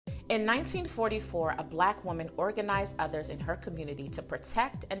In 1944, a Black woman organized others in her community to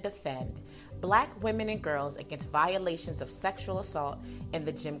protect and defend Black women and girls against violations of sexual assault in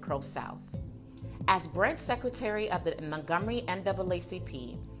the Jim Crow South. As branch secretary of the Montgomery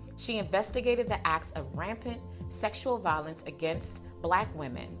NAACP, she investigated the acts of rampant sexual violence against Black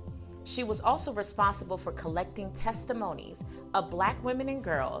women. She was also responsible for collecting testimonies of Black women and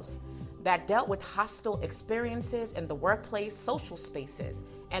girls that dealt with hostile experiences in the workplace, social spaces,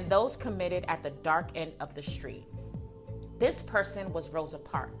 and those committed at the dark end of the street. This person was Rosa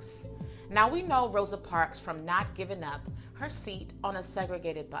Parks. Now we know Rosa Parks from not giving up her seat on a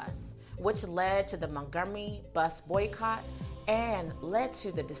segregated bus, which led to the Montgomery bus boycott and led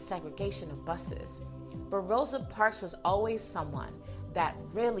to the desegregation of buses. But Rosa Parks was always someone that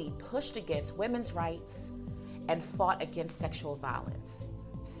really pushed against women's rights and fought against sexual violence.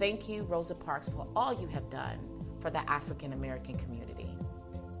 Thank you, Rosa Parks, for all you have done for the African American community.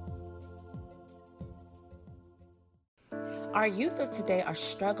 Our youth of today are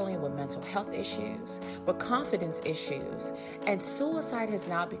struggling with mental health issues, with confidence issues, and suicide has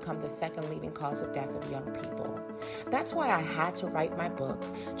now become the second leading cause of death of young people. That's why I had to write my book,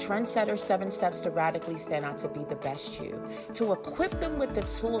 Trendsetter 7 Steps to Radically Stand Out to Be the Best You, to equip them with the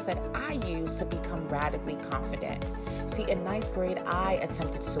tools that I use to become radically confident. See, in 9th grade, I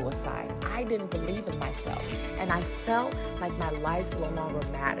attempted suicide. I didn't believe in myself, and I felt like my life no longer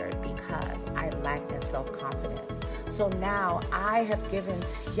mattered because I lacked that self-confidence. So now I have given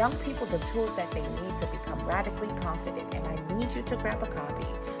young people the tools that they need to become radically confident, and I need you to grab a copy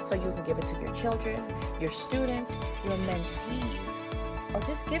so you can give it to your children, your students, your mentees, or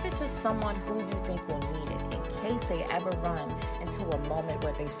just give it to someone who you think will need it in case they ever run into a moment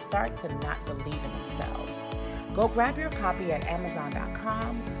where they start to not believe in themselves. Go grab your copy at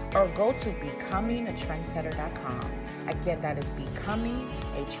Amazon.com or go to BecomingATrendsetter.com. Again, that is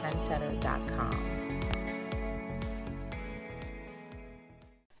BecomingATrendsetter.com.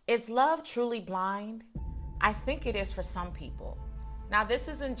 Is love truly blind? I think it is for some people. Now, this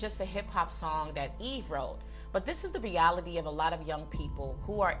isn't just a hip-hop song that Eve wrote, but this is the reality of a lot of young people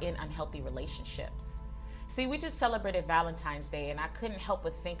who are in unhealthy relationships. See, we just celebrated Valentine's Day, and I couldn't help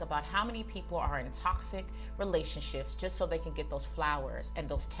but think about how many people are in toxic relationships just so they can get those flowers and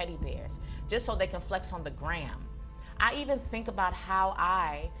those teddy bears, just so they can flex on the gram. I even think about how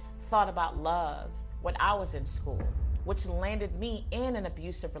I thought about love when I was in school, which landed me in an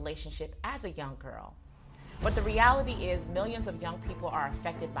abusive relationship as a young girl. But the reality is millions of young people are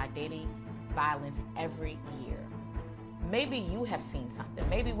affected by dating violence every year. Maybe you have seen something.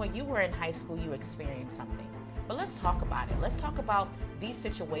 Maybe when you were in high school, you experienced something. But let's talk about it. Let's talk about these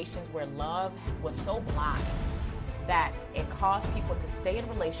situations where love was so blind that it caused people to stay in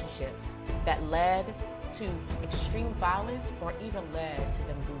relationships that led to extreme violence or even led to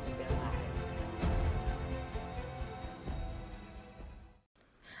them losing their lives.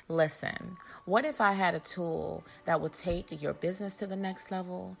 Listen, what if I had a tool that would take your business to the next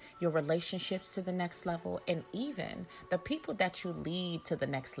level, your relationships to the next level, and even the people that you lead to the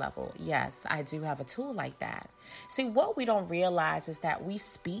next level? Yes, I do have a tool like that. See, what we don't realize is that we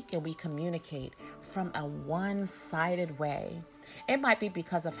speak and we communicate from a one-sided way. It might be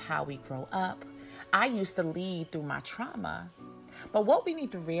because of how we grow up. I used to lead through my trauma. But what we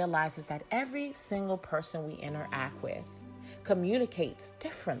need to realize is that every single person we interact with communicates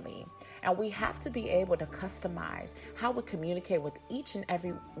differently, and we have to be able to customize how we communicate with each and every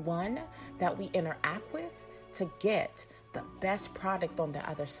one that we interact with to get the best product on the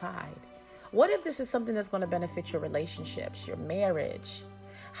other side. What if this is something that's going to benefit your relationships, your marriage,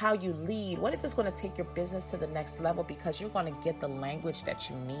 how you lead? What if it's going to take your business to the next level because you're going to get the language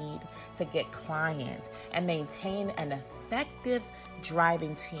that you need to get clients and maintain an effective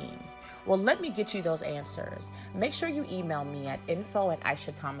driving team? Well, let me get you those answers. Make sure you email me at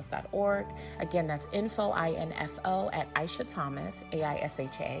info@aishathomas.org. Again, that's info@aishathomas,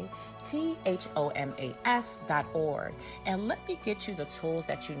 AISHATHOMAS.org. And let me get you the tools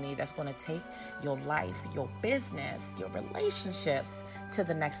that you need that's going to take your life, your business, your relationships to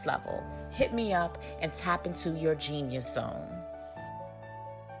the next level. Hit me up and tap into your genius zone.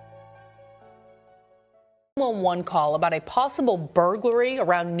 911 call about a possible burglary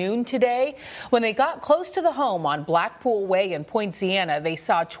around noon today. When they got close to the home on Blackpool Way in Point Siena, they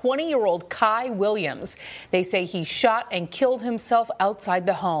saw 20-year-old Kai Williams. They say he shot and killed himself outside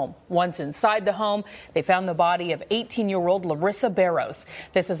the home. Once inside the home, they found the body of 18-year-old Larissa Barros.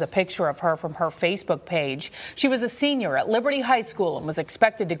 This is a picture of her from her Facebook page. She was a senior at Liberty High School and was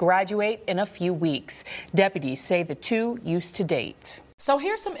expected to graduate in a few weeks. Deputies say the two used to date. So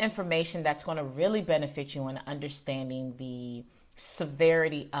here's some information that's going to really benefit you in understanding the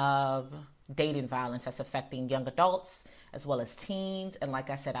severity of dating violence that's affecting young adults as well as teens. And like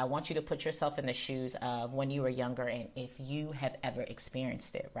I said, I want you to put yourself in the shoes of when you were younger and if you have ever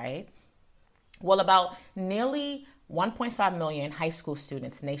experienced it, right? Well, about nearly 1.5 million high school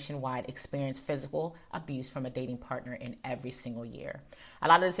students nationwide experience physical abuse from a dating partner in every single year. A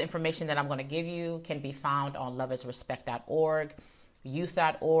lot of this information that I'm going to give you can be found on loveisrespect.org,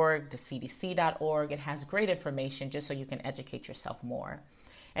 youth.org, the cdc.org. It has great information just so you can educate yourself more.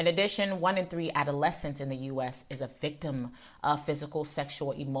 In addition, 1 in 3 adolescents in the U.S. is a victim of physical,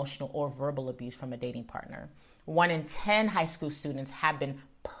 sexual, emotional, or verbal abuse from a dating partner. 1 in 10 high school students have been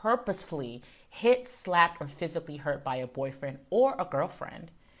purposefully hit, slapped, or physically hurt by a boyfriend or a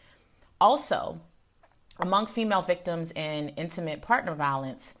girlfriend. Also, among female victims in intimate partner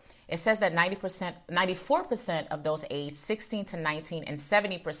violence, it says that 94% of those aged 16 to 19 and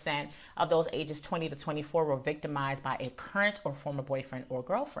 70% of those ages 20 to 24 were victimized by a current or former boyfriend or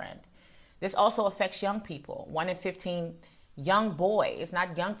girlfriend. This also affects young people. 1 in 15 young boys,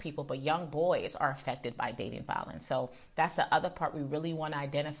 not young people, but young boys are affected by dating violence. So that's the other part. We really want to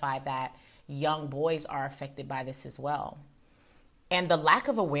identify that young boys are affected by this as well. And the lack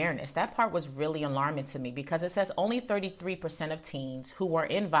of awareness, that part was really alarming to me because it says only 33% of teens who were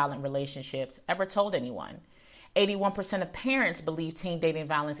in violent relationships ever told anyone. 81% of parents believe teen dating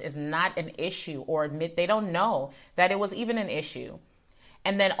violence is not an issue or admit they don't know that it was even an issue.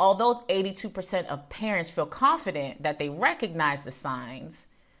 And then although 82% of parents feel confident that they recognize the signs,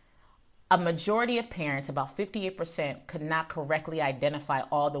 a majority of parents, about 58%, could not correctly identify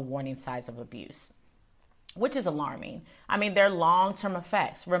all the warning signs of abuse, which is alarming. I mean, they're long-term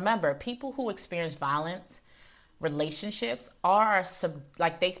effects. Remember, people who experience violent relationships are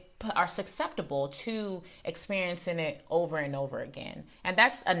susceptible to experiencing it over and over again. And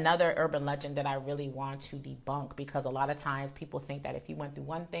that's another urban legend that I really want to debunk, because a lot of times people think that if you went through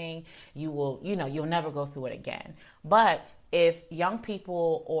one thing, you'll never go through it again. But if young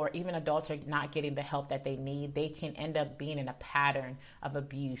people or even adults are not getting the help that they need, they can end up being in a pattern of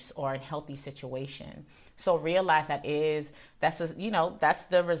abuse or a unhealthy situation. So realize that's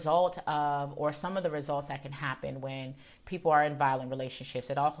the result of, or some of the results that can happen when people are in violent relationships.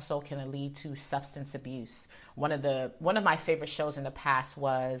 It also can lead to substance abuse. One of my favorite shows in the past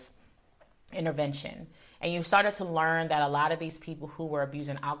was Intervention. And you started to learn that a lot of these people who were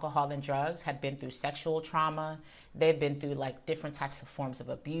abusing alcohol and drugs had been through sexual trauma. They've been through like different types of forms of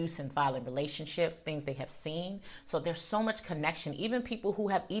abuse and violent relationships, things they have seen. So there's so much connection. Even people who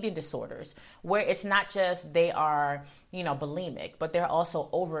have eating disorders, where it's not just they are, bulimic, but they're also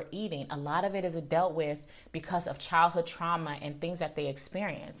overeating. A lot of it is dealt with because of childhood trauma and things that they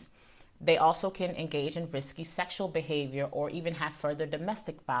experience. They also can engage in risky sexual behavior or even have further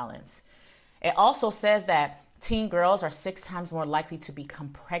domestic violence. It also says that teen girls are 6 times more likely to become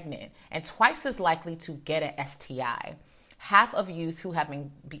pregnant and twice as likely to get an STI. Half of youth who have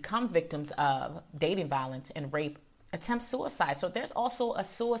become victims of dating violence and rape attempt suicide. So there's also a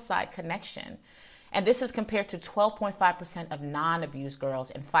suicide connection. And this is compared to 12.5% of non-abused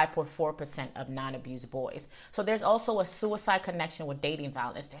girls and 5.4% of non-abused boys. So there's also a suicide connection with dating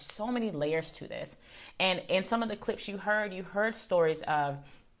violence. There's so many layers to this. And in some of the clips you heard stories of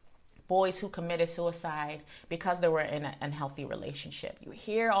boys who committed suicide because they were in an unhealthy relationship. You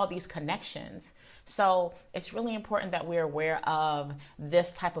hear all these connections. So it's really important that we're aware of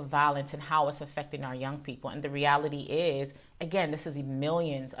this type of violence and how it's affecting our young people. And the reality is, again, this is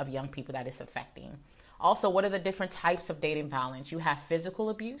millions of young people that it's affecting. Also, what are the different types of dating violence? You have physical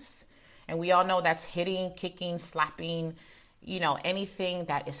abuse, and we all know that's hitting, kicking, slapping, anything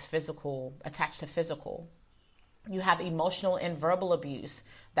that is physical, attached to physical. You have emotional and verbal abuse.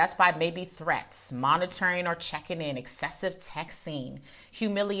 That's by maybe threats, monitoring or checking in, excessive texting,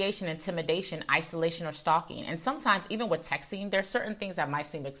 humiliation, intimidation, isolation, or stalking. And sometimes even with texting, there's certain things that might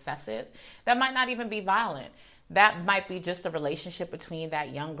seem excessive that might not even be violent. That might be just a relationship between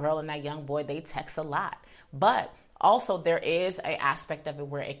that young girl and that young boy. They text a lot. But also there is an aspect of it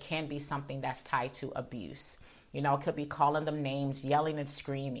where it can be something that's tied to abuse. It could be calling them names, yelling and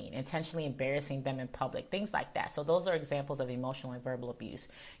screaming, intentionally embarrassing them in public, things like that. So those are examples of emotional and verbal abuse.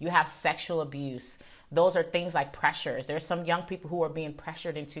 You have sexual abuse. Those are things like pressures. There's some young people who are being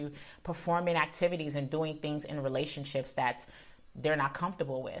pressured into performing activities and doing things in relationships that they're not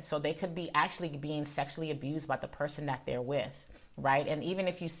comfortable with. So they could be actually being sexually abused by the person that they're with, right? And even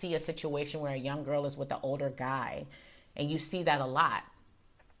if you see a situation where a young girl is with an older guy, and you see that a lot,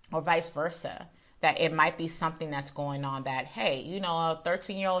 or vice versa, that it might be something that's going on that, hey, you know, a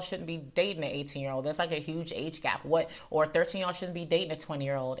 13-year-old shouldn't be dating an 18-year-old. There's like a huge age gap. Or a 13-year-old shouldn't be dating a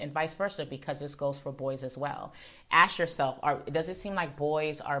 20-year-old, and vice versa, because this goes for boys as well. Ask yourself, does it seem like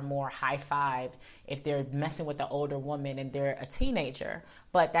boys are more high-fived if they're messing with an older woman and they're a teenager?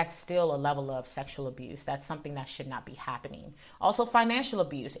 But that's still a level of sexual abuse. That's something that should not be happening. Also, financial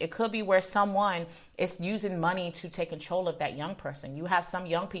abuse. It could be where someone is using money to take control of that young person. You have some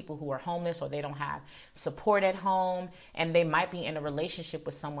young people who are homeless, or they don't have support at home, and they might be in a relationship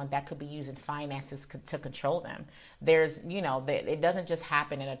with someone that could be using finances to control them. There's, you know, it doesn't just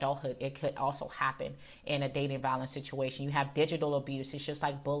happen in adulthood. It could also happen in a dating violence situation. You have digital abuse. It's just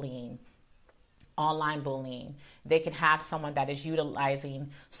like bullying. Online bullying. They can have someone that is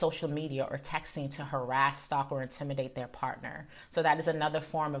utilizing social media or texting to harass, stalk, or intimidate their partner. So that is another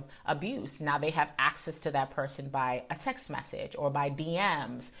form of abuse. Now they have access to that person by a text message or by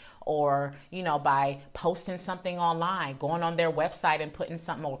DMs, or, you know, by posting something online, going on their website and putting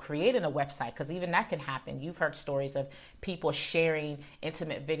something, or creating a website, because even that can happen. You've heard stories of people sharing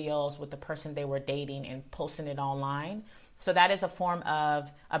intimate videos with the person they were dating and posting it online. So that is a form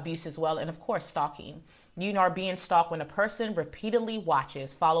of abuse as well. And of course, stalking. You are being stalked when a person repeatedly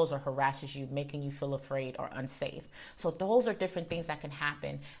watches, follows, or harasses you, making you feel afraid or unsafe. So those are different things that can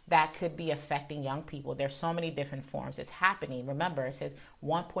happen that could be affecting young people. There's so many different forms. It's happening. Remember, it says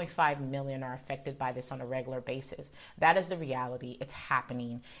 1.5 million are affected by this on a regular basis. That is the reality. It's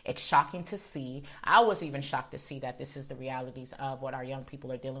happening. It's shocking to see. I was even shocked to see that this is the realities of what our young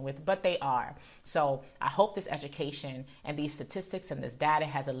people are dealing with, but they are. So I hope this education and these statistics and this data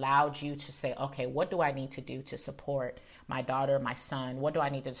has allowed you to say, okay, what do I need to do to support my daughter, my son? What do I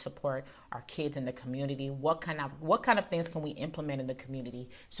need to support our kids in the community? What kind of things can we implement in the community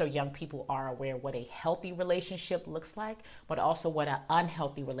so young people are aware what a healthy relationship looks like, but also what an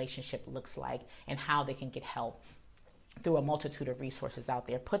unhealthy relationship looks like, and how they can get help through a multitude of resources out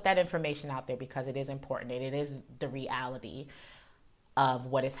there. Put that information out there because it is important, and it is the reality of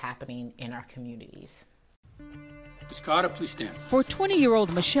what is happening in our communities. Ms. Carter, please stand. For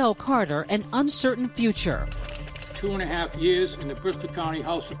 20-year-old Michelle Carter, an uncertain future. 2.5 years in the Bristol County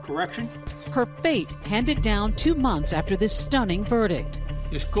House of Correction. Her fate handed down 2 months after this stunning verdict.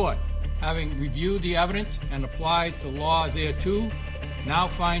 This court, having reviewed the evidence and applied the law thereto, now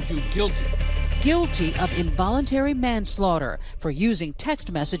finds you guilty. Guilty of involuntary manslaughter for using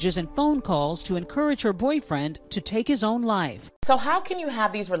text messages and phone calls to encourage her boyfriend to take his own life. So how can you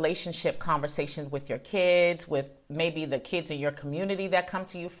have these relationship conversations with your kids, with maybe the kids in your community that come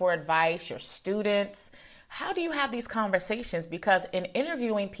to you for advice, your students? How do you have these conversations? Because in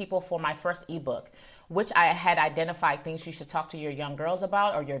interviewing people for my first ebook, which I had identified things you should talk to your young girls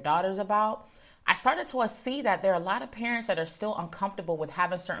about or your daughters about, I started to see that there are a lot of parents that are still uncomfortable with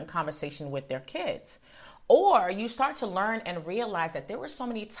having certain conversations with their kids. Or you start to learn and realize that there were so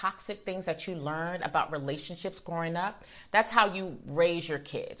many toxic things that you learned about relationships growing up. That's how you raise your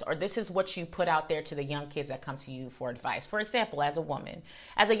kids, or this is what you put out there to the young kids that come to you for advice. For example, as a woman,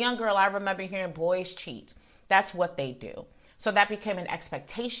 as a young girl, I remember hearing boys cheat. That's what they do. So that became an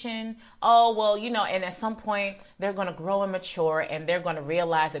expectation. Oh, well, you know, and at some point they're going to grow and mature, and they're going to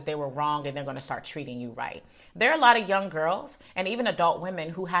realize that they were wrong, and they're going to start treating you right. There are a lot of young girls and even adult women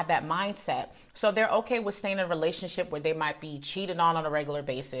who have that mindset. So they're okay with staying in a relationship where they might be cheated on a regular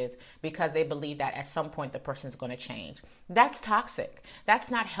basis because they believe that at some point the person's going to change. That's toxic.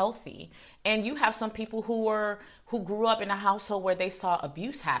 That's not healthy. And you have some people who grew up in a household where they saw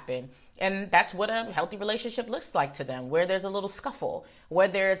abuse happen. And that's what a healthy relationship looks like to them, where there's a little scuffle, where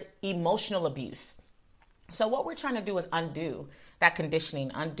there's emotional abuse. So what we're trying to do is undo that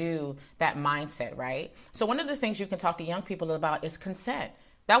conditioning, undo that mindset, right? So one of the things you can talk to young people about is consent.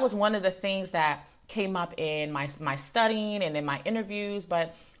 That was one of the things that came up in my studying and in my interviews.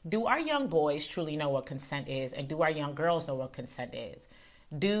 But do our young boys truly know what consent is? And do our young girls know what consent is?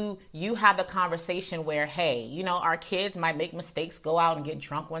 Do you have the conversation where, hey, you know, our kids might make mistakes, go out and get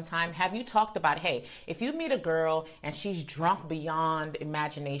drunk one time? Have you talked about, hey, if you meet a girl and she's drunk beyond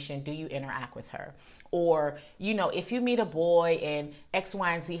imagination, do you interact with her? Or, you know, if you meet a boy and X,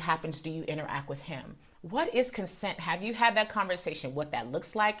 Y, and Z happens, do you interact with him? What is consent? Have you had that conversation, what that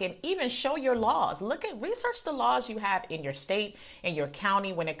looks like? And even show your laws. Research the laws you have in your state, in your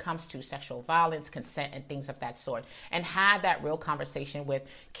county when it comes to sexual violence, consent, and things of that sort. And have that real conversation with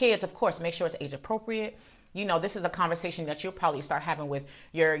kids. Of course, make sure it's age appropriate. You know, this is a conversation that you'll probably start having with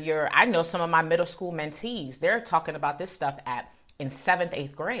I know some of my middle school mentees, they're talking about this stuff in 7th,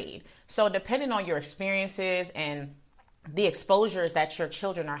 8th grade. So depending on your experiences and the exposures that your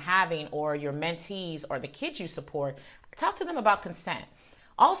children are having, or your mentees or the kids you support, talk to them about consent.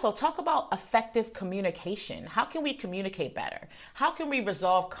 Also, talk about effective communication. How can we communicate better? How can we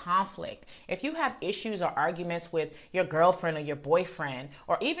resolve conflict? If you have issues or arguments with your girlfriend or your boyfriend,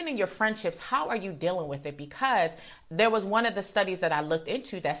 or even in your friendships, how are you dealing with it? Because there was one of the studies that I looked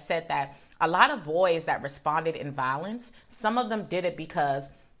into that said that a lot of boys that responded in violence, some of them did it because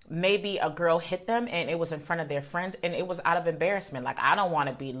maybe a girl hit them and it was in front of their friends and it was out of embarrassment. Like, I don't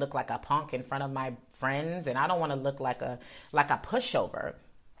want to look like a punk in front of my friends, and I don't want to look like a pushover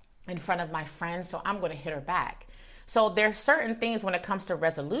in front of my friends, so I'm going to hit her back. So there's certain things when it comes to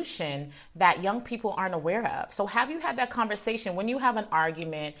resolution that young people aren't aware of. So have you had that conversation? When you have an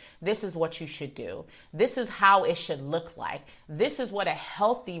argument, this is what you should do. This is how it should look like. This is what a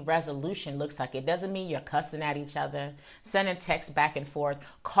healthy resolution looks like. It doesn't mean you're cussing at each other, sending texts back and forth,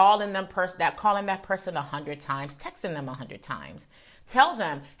 calling that person 100 times, texting them 100 times. Tell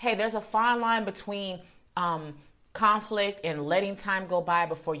them, hey, there's a fine line between conflict and letting time go by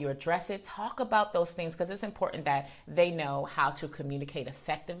before you address it. Talk about those things, because it's important that they know how to communicate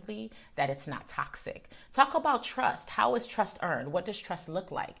effectively, that it's not toxic. Talk about trust. How is trust earned? What does trust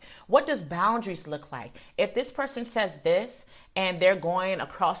look like? What does boundaries look like? If this person says this and they're going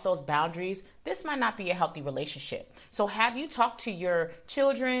across those boundaries, this might not be a healthy relationship. So have you talked to your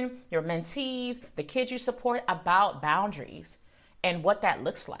children, your mentees, the kids you support about boundaries and what that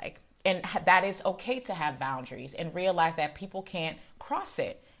looks like? And that is okay to have boundaries, and realize that people can't cross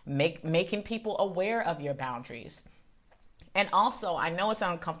it. Making people aware of your boundaries. And also, I know it's an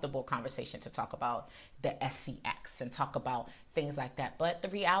uncomfortable conversation to talk about the SCX and talk about things like that. But the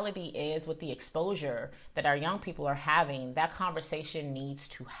reality is, with the exposure that our young people are having, that conversation needs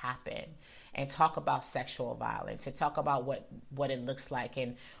to happen. And talk about sexual violence, and talk about what it looks like,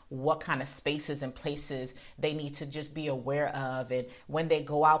 and what kind of spaces and places they need to just be aware of, and when they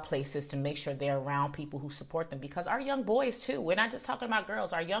go out places to make sure they're around people who support them. Because our young boys too, we're not just talking about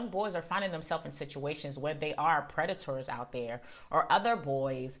girls, our young boys are finding themselves in situations where they are predators out there, or other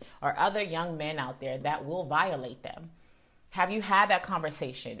boys or other young men out there that will violate them. Have you had that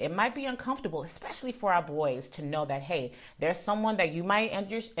conversation? It might be uncomfortable, especially for our boys, to know that, hey, there's someone that you might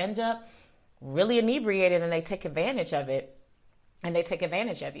end up really inebriated, and they take advantage of it, and they take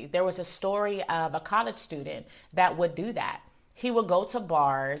advantage of you. There was a story of a college student that would do that. He would go to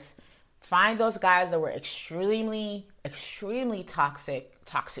bars, find those guys that were extremely, extremely toxic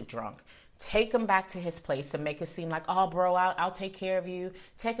drunk, take them back to his place to make it seem like, oh, bro, I'll take care of you.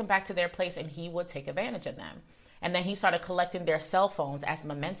 Take them back to their place, and he would take advantage of them. And then he started collecting their cell phones as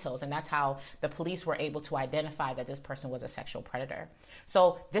mementos. And that's how the police were able to identify that this person was a sexual predator.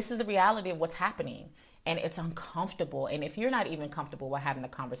 So this is the reality of what's happening. And it's uncomfortable. And if you're not even comfortable with having the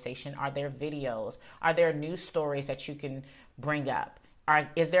conversation, are there videos? Are there news stories that you can bring up?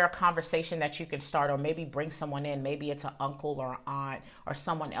 Is there a conversation that you can start, or maybe bring someone in? Maybe it's an uncle or an aunt or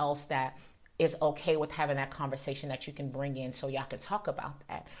someone else that is okay with having that conversation that you can bring in, so y'all can talk about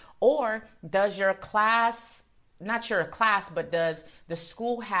that. Or does your class, not your class, but does the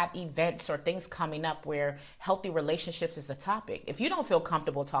school have events or things coming up where healthy relationships is the topic? If you don't feel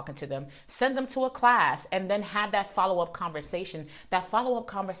comfortable talking to them, send them to a class and then have that follow-up conversation. That follow-up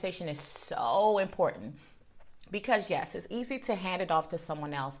conversation is so important, because yes, it's easy to hand it off to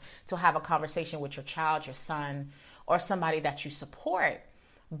someone else to have a conversation with your child, your son, or somebody that you support.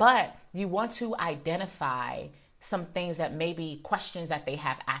 But you want to identify some things that may be questions that they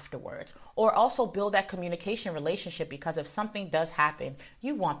have afterwards, or also build that communication relationship, because if something does happen,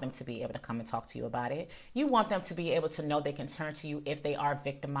 you want them to be able to come and talk to you about it. You want them to be able to know they can turn to you if they are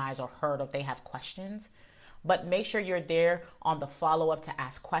victimized or hurt, or if they have questions. But make sure you're there on the follow-up to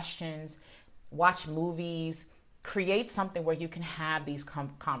ask questions, watch movies, create something where you can have these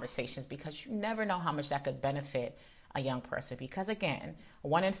conversations, because you never know how much that could benefit a young person. Because again,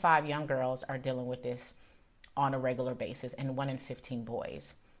 1 in 5 young girls are dealing with this on a regular basis, and 1 in 15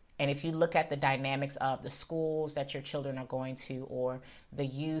 boys. And if you look at the dynamics of the schools that your children are going to, or the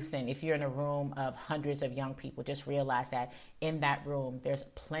youth, and if you're in a room of hundreds of young people, just realize that in that room, there's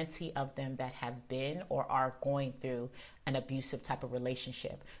plenty of them that have been or are going through an abusive type of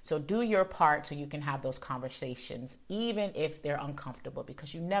relationship. So do your part so you can have those conversations, even if they're uncomfortable,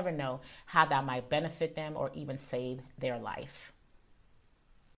 because you never know how that might benefit them or even save their life.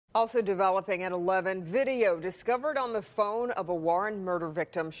 Also developing at 11, video discovered on the phone of a Warren murder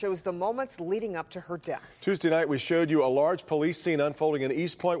victim shows the moments leading up to her death. Tuesday night, we showed you a large police scene unfolding in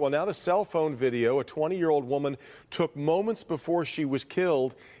East Point. Well, now the cell phone video a 20-year-old woman took moments before she was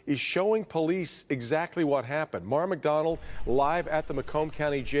killed is showing police exactly what happened. Mara McDonald live at the Macomb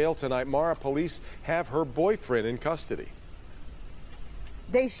County Jail tonight. Mara, police have her boyfriend in custody.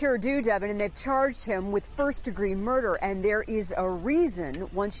 They sure do, Devin, and they've charged him with first-degree murder. And there is a reason,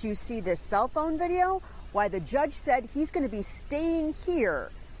 once you see this cell phone video, why the judge said he's going to be staying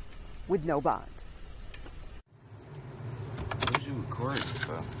here with no bond. What did you record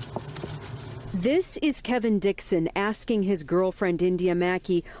for? This is Kevin Dixon asking his girlfriend, India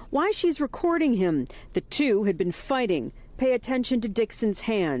Mackey, why she's recording him. The two had been fighting. Pay attention to Dixon's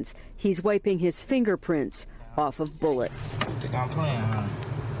hands. He's wiping his fingerprints off of bullets. You think I'm playing, huh?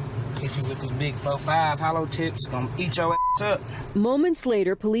 Hit you with this big 4.5 hollow tips, gonna eat your ass up. Moments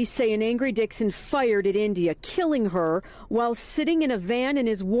later, police say an angry Dixon fired at India, killing her while sitting in a van in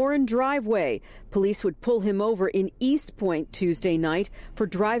his Warren driveway. Police would pull him over in East Point Tuesday night for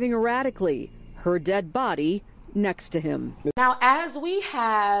driving erratically. Her dead body next to him. Now, as we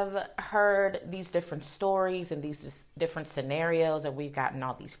have heard these different stories and these different scenarios, and we've gotten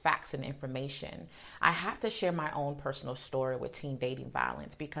all these facts and information, I have to share my own personal story with teen dating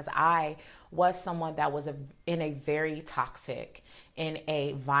violence, because I was someone that was in a very toxic, in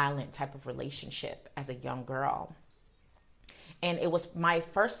a violent type of relationship as a young girl. And it was my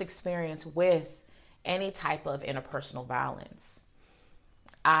first experience with any type of interpersonal violence.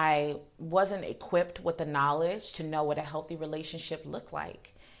 I wasn't equipped with the knowledge to know what a healthy relationship looked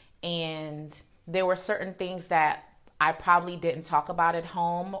like. And there were certain things that I probably didn't talk about at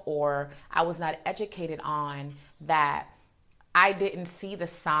home, or I was not educated on, that I didn't see the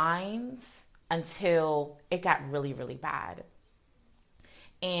signs until it got really, really bad.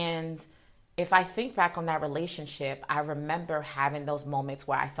 And if I think back on that relationship, I remember having those moments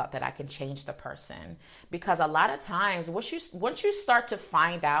where I thought that I can change the person. Because a lot of times, once you start to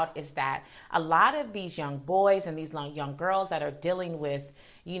find out is that a lot of these young boys and these young girls that are dealing with,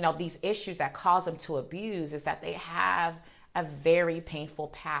 these issues that cause them to abuse, is that they have a very painful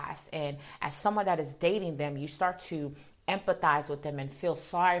past. And as someone that is dating them, you start to empathize with them and feel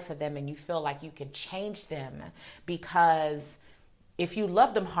sorry for them, and you feel like you can change them, because if you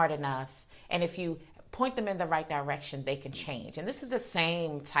love them hard enough, and if you point them in the right direction, they can change. And this is the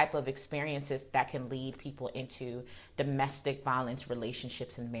same type of experiences that can lead people into domestic violence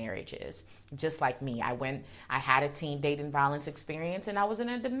relationships and marriages. Just like me, I had a teen dating violence experience, and I was in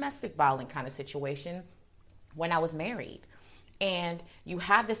a domestic violent kind of situation when I was married. And you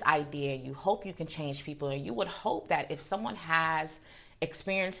have this idea, you hope you can change people, and you would hope that if someone has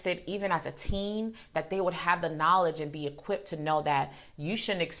experienced it even as a teen, that they would have the knowledge and be equipped to know that you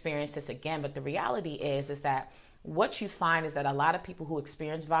shouldn't experience this again. But the reality is that what you find is that a lot of people who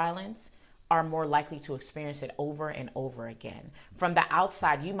experience violence are more likely to experience it over and over again. From the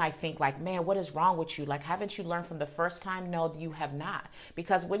outside, you might think like, man, what is wrong with you? Like, haven't you learned from the first time? No, you have not.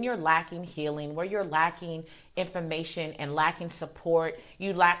 Because when you're lacking healing, where you're lacking information and lacking support,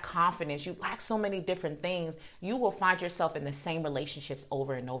 you lack confidence, you lack so many different things, you will find yourself in the same relationships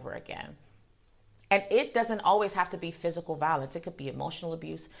over and over again. And it doesn't always have to be physical violence. It could be emotional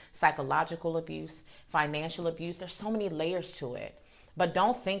abuse, psychological abuse, financial abuse. There's so many layers to it. But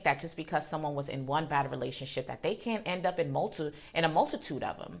don't think that just because someone was in one bad relationship that they can't end up in a multitude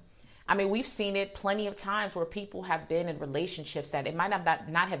of them. I mean, we've seen it plenty of times where people have been in relationships that it might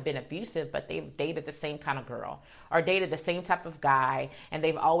not have been abusive, but they've dated the same kind of girl or dated the same type of guy, and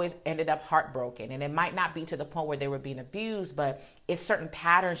they've always ended up heartbroken. And it might not be to the point where they were being abused, but it's certain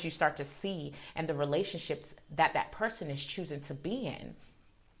patterns you start to see in the relationships that person is choosing to be in.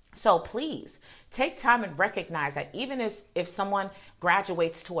 So please take time and recognize that even if someone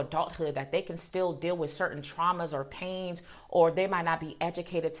graduates to adulthood, that they can still deal with certain traumas or pains, or they might not be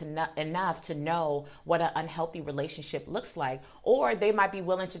educated enough to know what an unhealthy relationship looks like, or they might be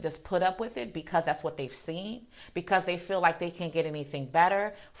willing to just put up with it because that's what they've seen, because they feel like they can't get anything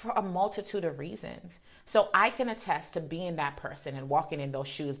better, for a multitude of reasons. So I can attest to being that person and walking in those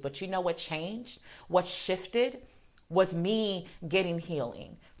shoes. But you know what changed? What shifted was me getting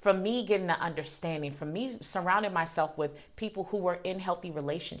healing, from me getting an understanding, from me surrounding myself with people who were in healthy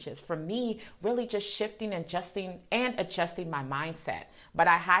relationships, from me really just shifting and adjusting my mindset. But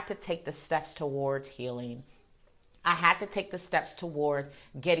I had to take the steps towards healing. I had to take the steps toward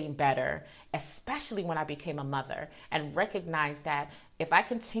getting better, especially when I became a mother, and recognize that if I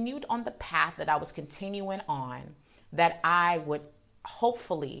continued on the path that I was continuing on, that I would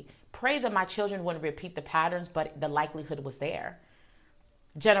hopefully pray that my children wouldn't repeat the patterns, but the likelihood was there.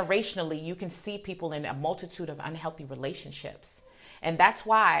 Generationally, you can see people in a multitude of unhealthy relationships. And that's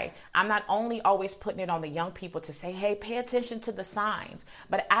why I'm not only always putting it on the young people to say, hey, pay attention to the signs,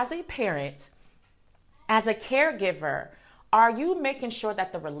 but as a parent, as a caregiver, are you making sure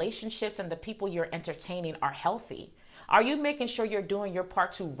that the relationships and the people you're entertaining are healthy? Are you making sure you're doing your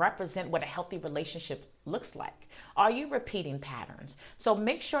part to represent what a healthy relationship looks like? Are you repeating patterns? So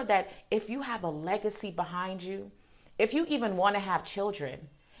make sure that if you have a legacy behind you, if you even want to have children,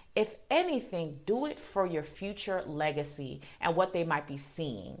 if anything, do it for your future legacy and what they might be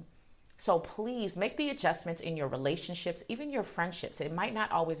seeing. So please make the adjustments in your relationships, even your friendships. It might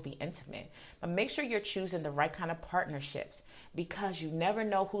not always be intimate, but make sure you're choosing the right kind of partnerships, because you never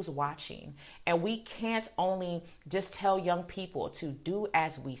know who's watching. And we can't only just tell young people to do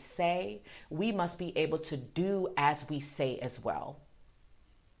as we say, we must be able to do as we say as well.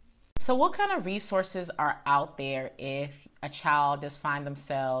 So what kind of resources are out there if a child does find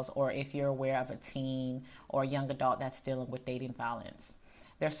themselves, or if you're aware of a teen or a young adult that's dealing with dating violence?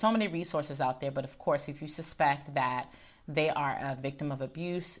 There's so many resources out there, but of course, if you suspect that they are a victim of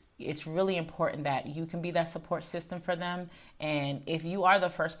abuse, it's really important that you can be that support system for them. And if you are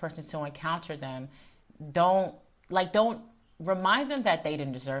the first person to encounter them, don't remind them that they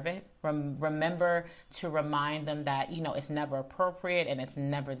didn't deserve it. Remember to remind them that, it's never appropriate and it's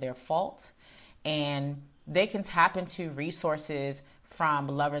never their fault. And they can tap into resources from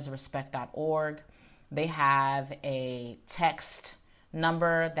loveisrespect.org. They have a text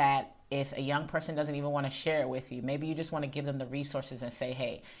number that if a young person doesn't even want to share it with you, maybe you just want to give them the resources and say,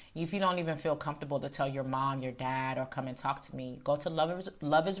 hey, if you don't even feel comfortable to tell your mom, your dad, or come and talk to me, go to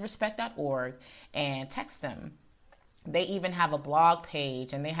loveisrespect.org and text them. They even have a blog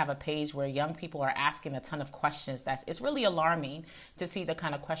page, and they have a page where young people are asking a ton of questions. It's really alarming to see the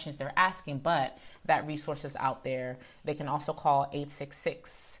kind of questions they're asking, but that resource is out there. They can also call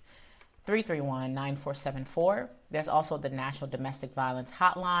 866-331-9474. There's also the National Domestic Violence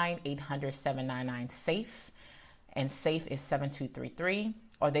Hotline, 800-799-SAFE, and SAFE is 7233.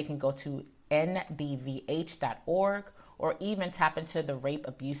 Or they can go to ndvh.org, or even tap into the Rape,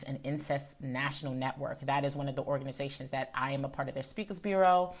 Abuse, and Incest National Network. That is one of the organizations that I am a part of their Speakers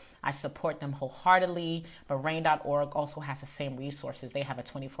Bureau. I support them wholeheartedly, but RAINN.org also has the same resources. They have a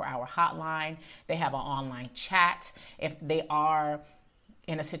 24-hour hotline. They have an online chat. If they are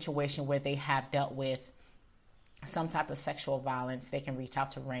in a situation where they have dealt with some type of sexual violence, they can reach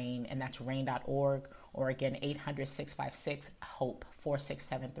out to RAINN, and that's RAINN.org, or again, 800-656-HOPE,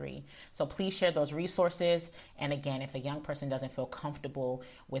 4673. So please share those resources. And again, if a young person doesn't feel comfortable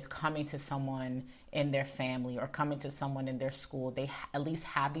with coming to someone in their family or coming to someone in their school, they at least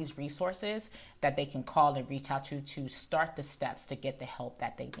have these resources that they can call and reach out to start the steps to get the help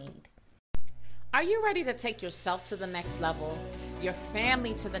that they need. Are you ready to take yourself to the next level, your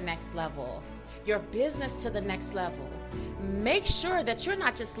family to the next level, your business to the next level? Make sure that you're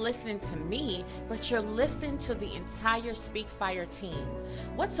not just listening to me, but you're listening to the entire Speak Fire team.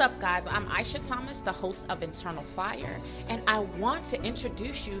 What's up, guys? I'm Aisha Thomas, the host of Internal Fire, and I want to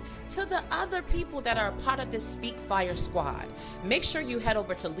introduce you to the other people that are a part of this Speak Fire squad. Make sure you head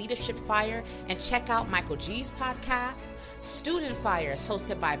over to Leadership Fire and check out Michael G's podcast, Student Fires,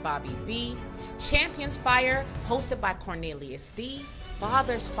 hosted by Bobby B, Champions Fire, hosted by Cornelius D,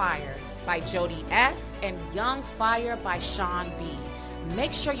 Father's Fire by Jody S, and Young Fire by Sean B.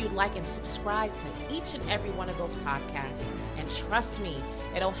 Make sure you like and subscribe to each and every one of those podcasts. And trust me,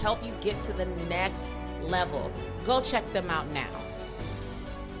 it'll help you get to the next level. Go check them out now.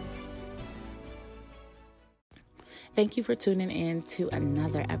 Thank you for tuning in to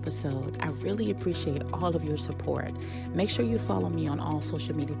another episode. I really appreciate all of your support. Make sure you follow me on all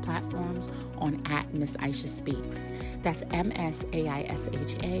social media platforms on @Miss Aisha Speaks. That's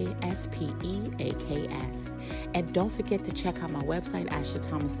MSAISHASPEAKS. And don't forget to check out my website,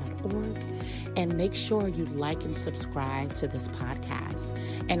 AishaThomas.org. And make sure you like and subscribe to this podcast.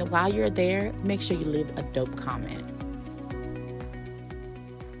 And while you're there, make sure you leave a dope comment.